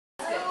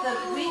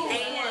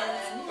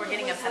And we're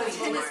getting a puppy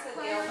tomorrow.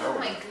 Oh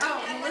my God.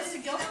 Oh, Melissa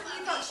Gilson,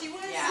 you thought she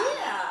was?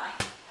 Yeah.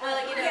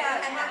 Well, you know,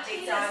 I have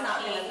big dog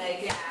not going to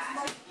make it.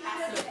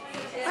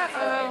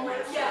 Uh-oh.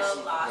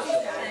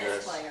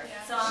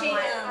 So I'm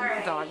like, all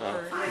right. Dog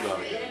bird.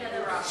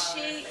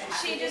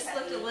 She just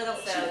looked a little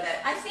so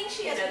that I think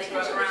she, you know, they grew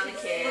up around the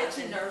kids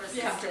and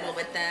comfortable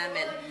with them,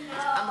 and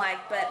I'm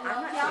like, but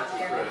I'm not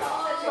scared of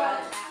dogs at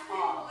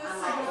all.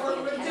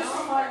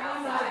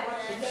 I'm like,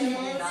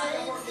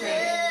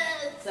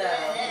 so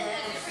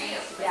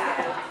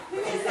yeah.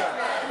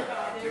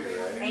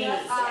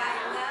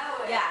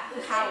 Yeah,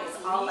 who howls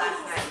all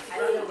last night. I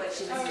don't know what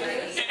she was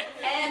doing.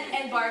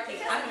 And barking.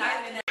 I'm not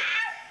even.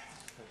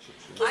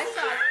 I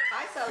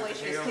saw the way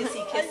she was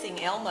kissing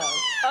Elmo.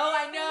 Oh,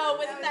 I know.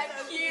 Wasn't that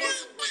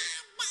cute?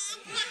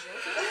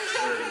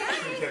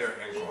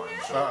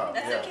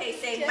 That's okay.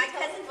 Say, my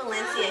cousin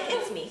Valencia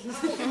hits me.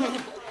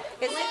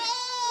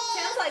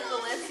 Sounds like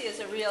Valencia's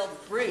a real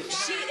brute.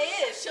 She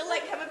is. She'll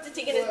like come up to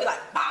Tegan and be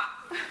like, bah!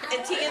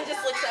 And Tegan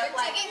just looks up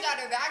like. Tegan got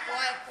her back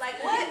once.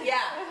 Like what? Yeah.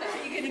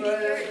 You're gonna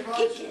get your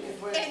kicking.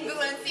 And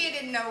Valencia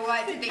didn't know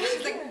what to think.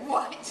 She's like,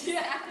 what?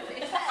 Yeah.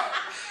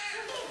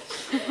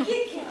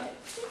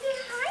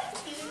 Hi,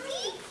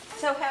 Susie.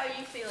 So how are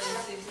you feeling,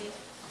 Susie?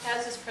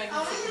 How's this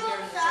pregnancy compared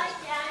to the first?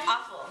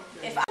 Awful.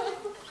 If I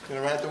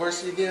Gonna ride the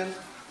horsey again?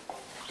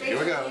 Here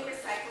we go.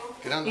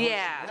 Get on the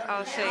Yeah,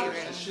 I'll show you.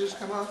 The shoes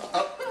come off.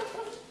 Up.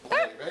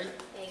 Ready?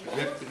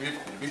 Ready?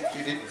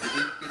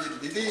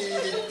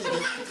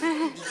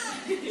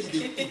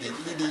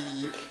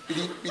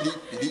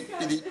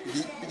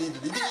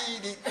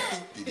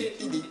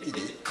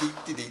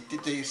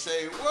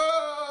 Say,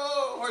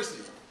 whoa,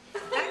 horsey.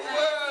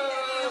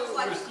 Whoa,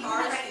 like a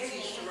car that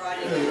used to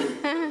ride in.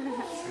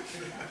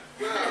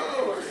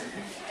 Whoa.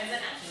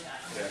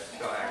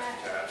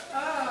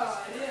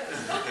 Oh, yeah.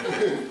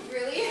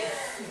 Really?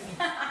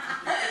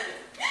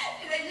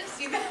 Did I just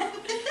see that?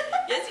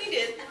 Yes, you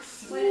did.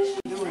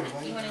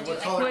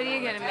 What are you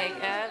gonna make,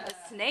 Ev? A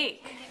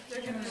snake.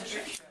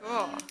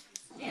 Cool.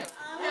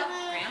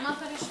 Grandma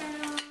put a shirt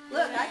on.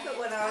 Look, I put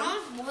one on.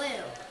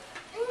 Blue.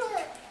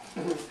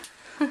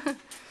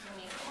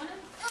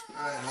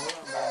 Alright, hold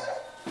on, man.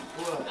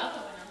 What?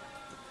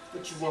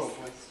 What you want,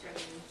 boy?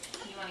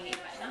 You want to get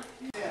wet, huh?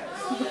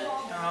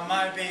 Oh,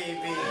 my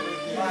baby.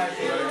 My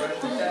baby.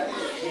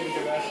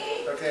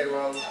 Okay,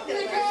 well,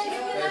 maybe the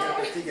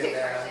Tegan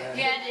there.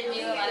 You had to do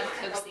a lot of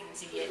coaxing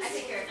to get him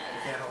here.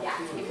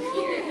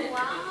 Wow.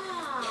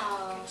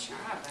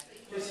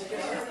 Good job.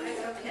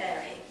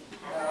 Okay.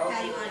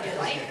 How do you want to do it?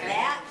 Like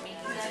that?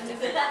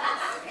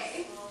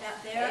 Okay. Up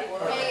there?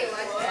 Hey,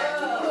 what's that?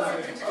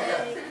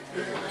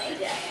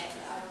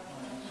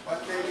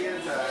 One baby at a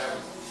time.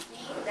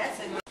 That's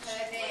a good.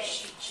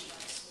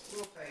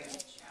 We'll pay.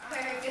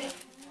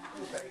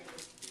 We'll pay.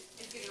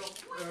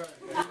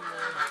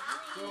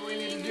 So what we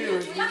need to do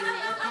is,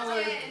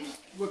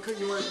 what color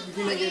you want, you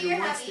can make it in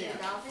one stand.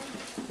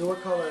 So what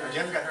color?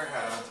 Jen's got her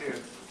hat on too.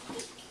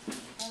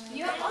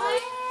 You have one?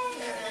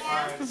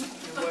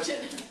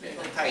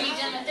 Are you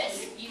done with this?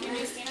 You can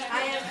just stand over I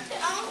have to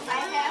tell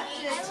donuts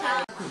in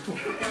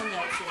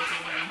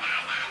here.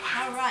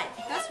 All right.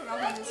 That's what I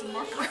want as a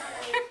marker.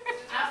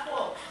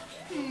 Apple.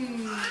 You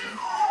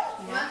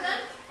want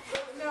them?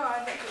 No, I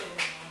don't.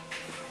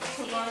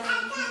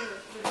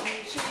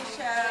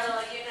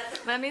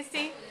 Let me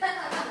see.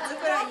 Look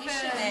what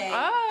Aisha made.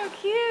 Oh,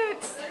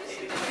 cute.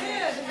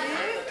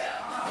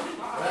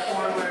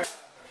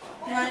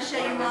 You want to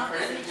show your mom? Let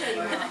me show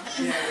your mom.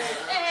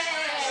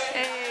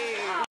 Hey.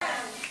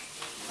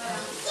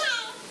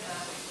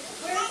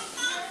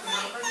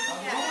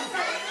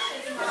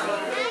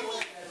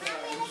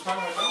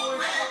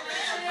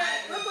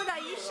 Look what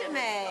Aisha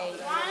made.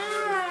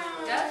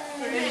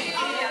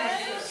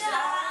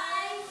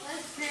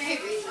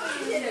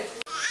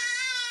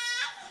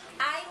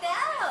 I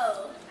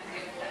know.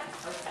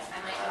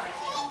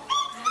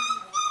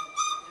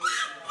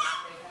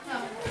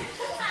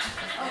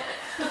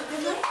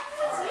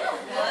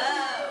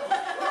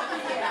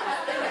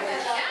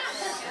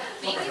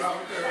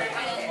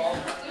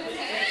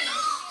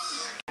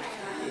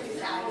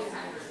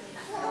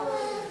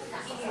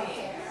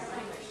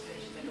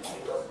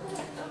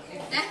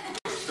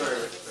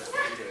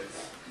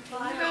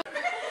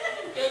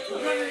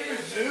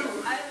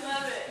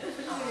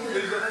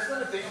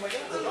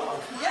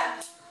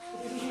 Yeah.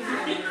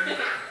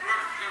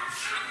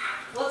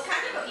 Well, it's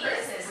kind of a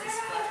business.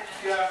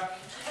 Yeah.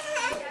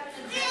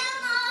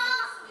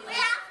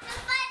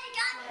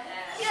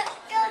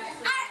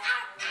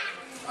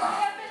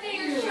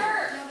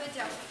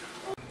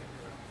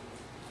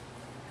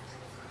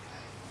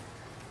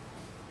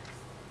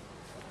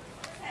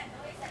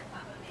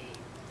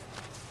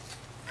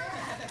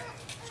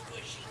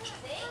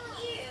 Thank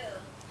you.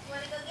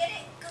 Want to go get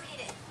it? Go get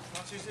it.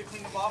 Want Susie to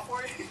clean the ball for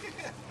you?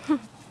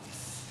 Want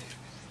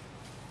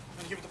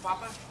to give it to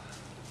Papa?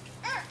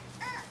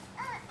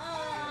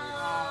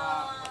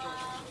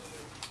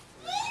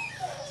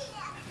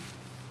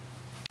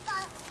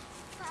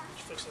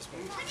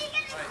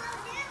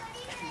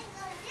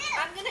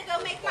 I'm gonna go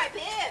make my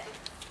bib.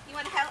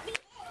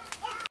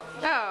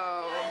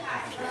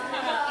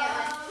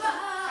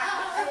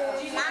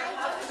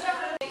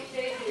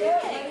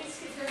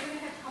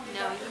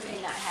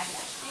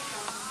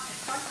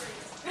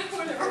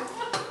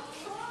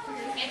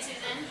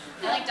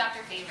 like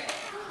Dr. Favorite.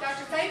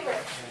 Dr. Favorite.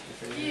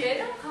 Yeah,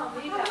 don't call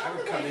me that. I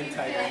would come in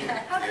tight.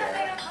 How come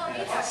they don't call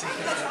you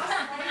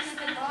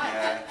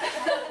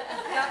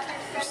Dr.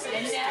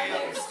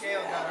 The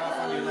scale got off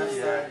on your left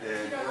side.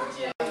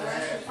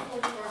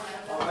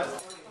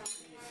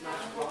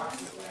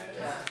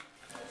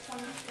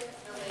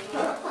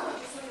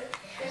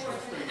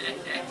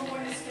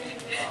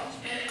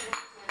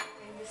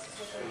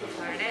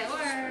 Hard at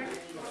work.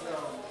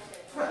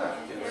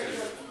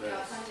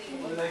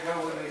 Where they go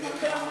when they get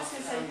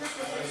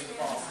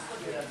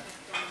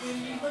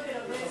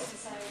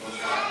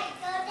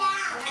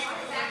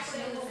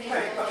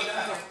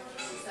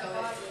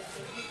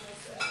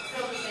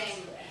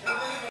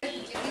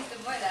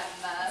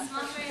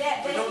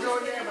Don't go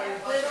in there,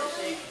 buddy.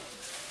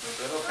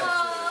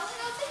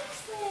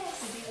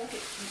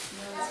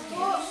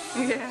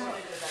 Yeah.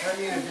 I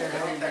mean, if they're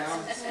heading down.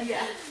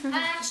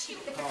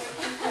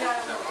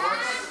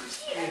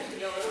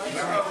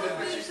 Remember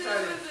when she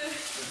started?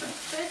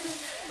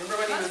 Remember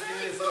when he was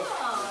doing his little?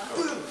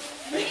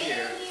 Thank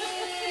you.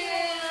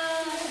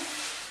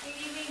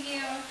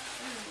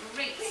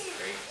 Great.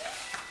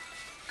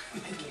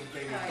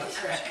 Baby butt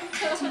crack.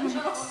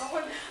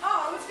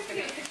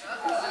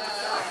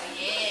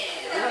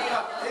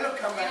 They don't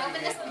come back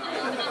Open this again. one.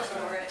 Open this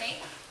one. Okay?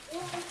 You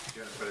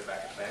want to put it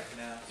back in the bag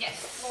now? Yes.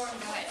 Go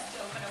ahead.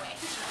 Open away.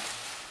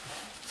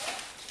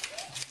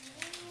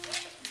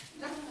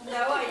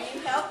 Noah, are you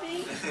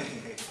helping?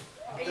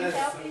 Are you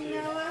helping,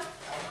 Noah?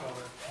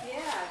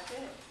 Yeah,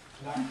 good.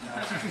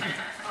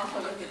 Oh,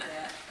 look at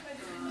that.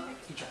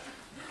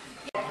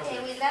 Okay,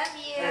 we love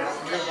you.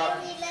 We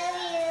love you.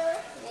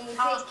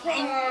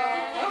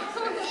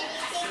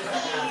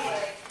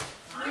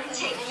 And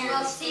take care.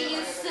 We'll see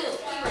you soon.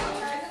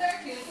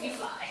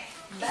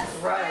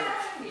 Right.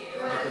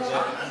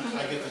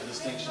 I get the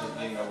distinction of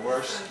being the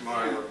worst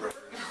Mario Brothers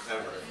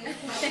ever.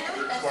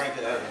 According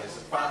to Evan, this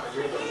is Papa,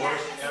 you're the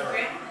worst ever.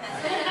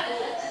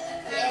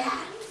 Yeah.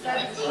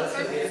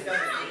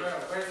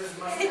 Where's his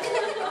money?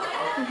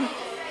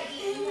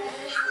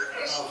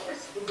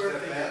 Who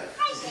birthday that?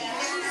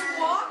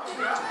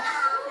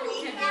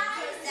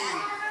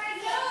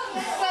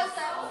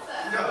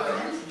 No,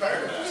 he's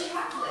better.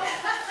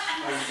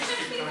 You just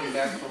keep coming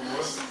back from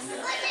work.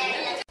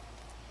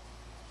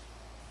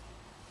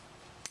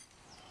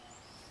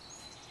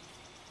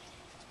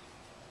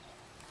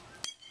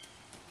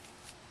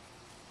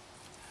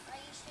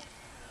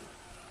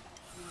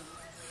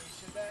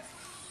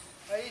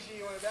 Aisha,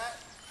 you want a bat?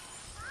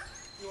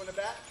 You want a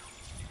bat?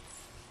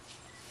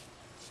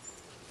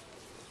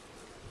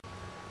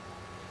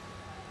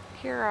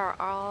 Here are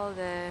all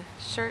the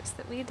shirts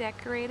that we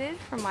decorated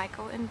for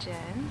Michael and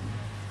Jen.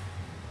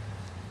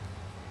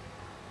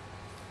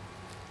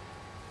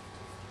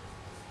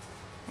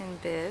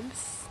 And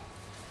bibs.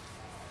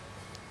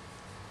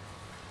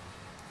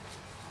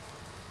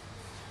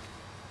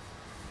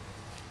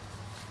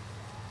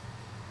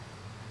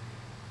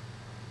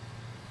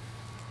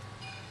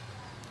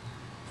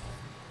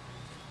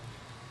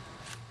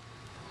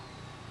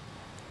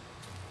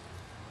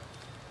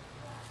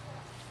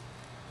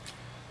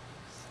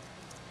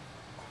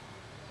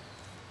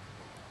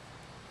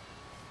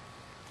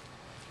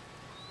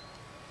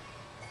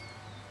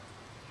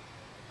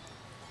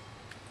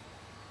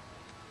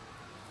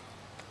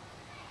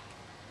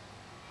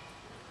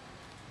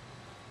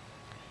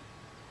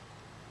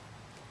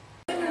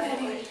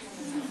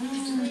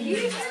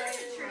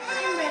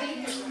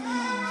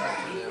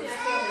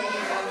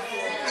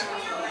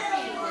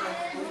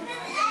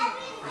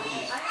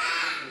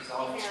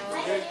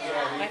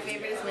 My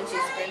favorite is when she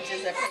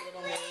scrunches up her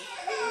little nose.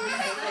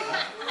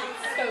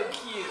 It's so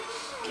cute.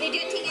 Can you do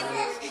it again?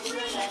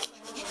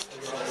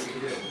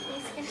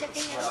 Scrunch up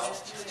your nose.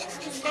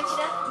 Scrunch it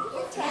up.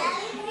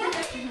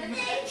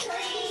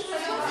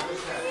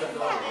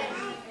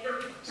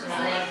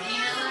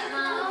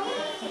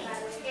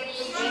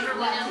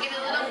 Get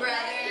a little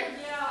brother.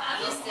 I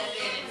will step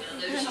in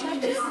and fill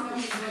those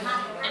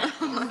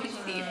shoes.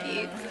 Baby.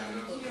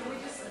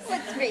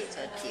 What's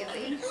Rachel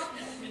doing?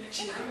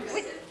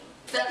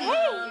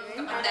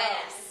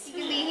 Yes. You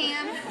can be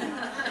him.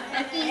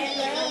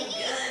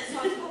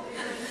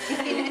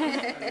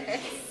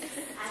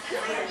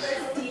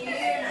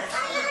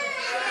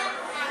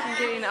 I'm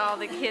getting all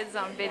the kids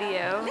on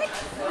video.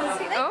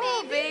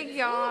 Oh, big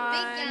yawn.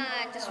 Big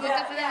yawn. Just woke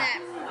up from a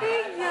nap.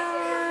 Big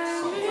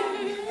yawn.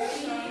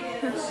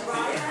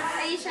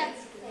 Aisha.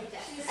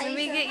 Let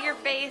me get your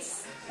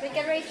face. Look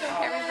at Rachel.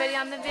 Everybody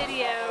on the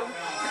video.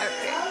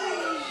 Okay.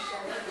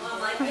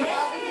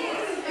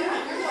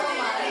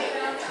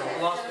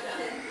 Lost